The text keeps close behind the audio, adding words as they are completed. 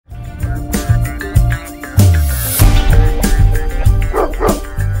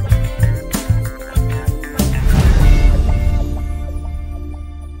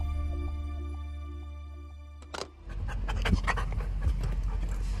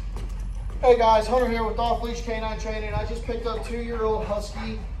Hey guys, Hunter here with Off Leash Canine Training. I just picked up 2-year-old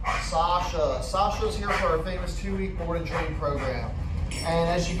husky Sasha. Sasha's here for our famous 2-week board and train program. And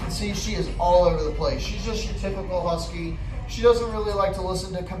as you can see, she is all over the place. She's just your typical husky. She doesn't really like to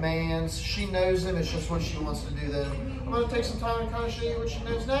listen to commands. She knows them, it's just when she wants to do them. I'm gonna take some time and kind of show you what she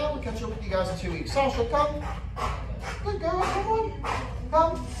knows now. We'll catch up with you guys in 2 weeks. Sasha, come. Good girl, come on.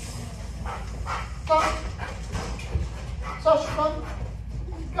 Come. Come. Sasha, come.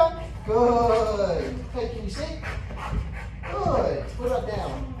 Come. Good. Hey, can you see? Good. Put that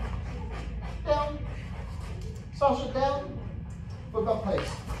down. Down. Sasha, down. What about place?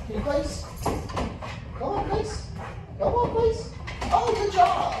 Can you place? Come on, place. Come on, place. Oh, good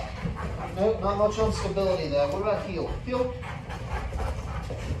job. Nope, not much on stability though. What about heel? Heel.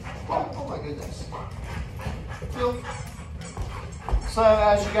 Oh my goodness. Heel. So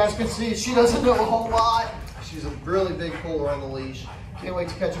as you guys can see, she doesn't know a whole lot. She's a really big puller on the leash. Can't wait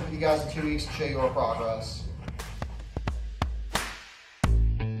to catch up with you guys in 2 weeks and show you our progress.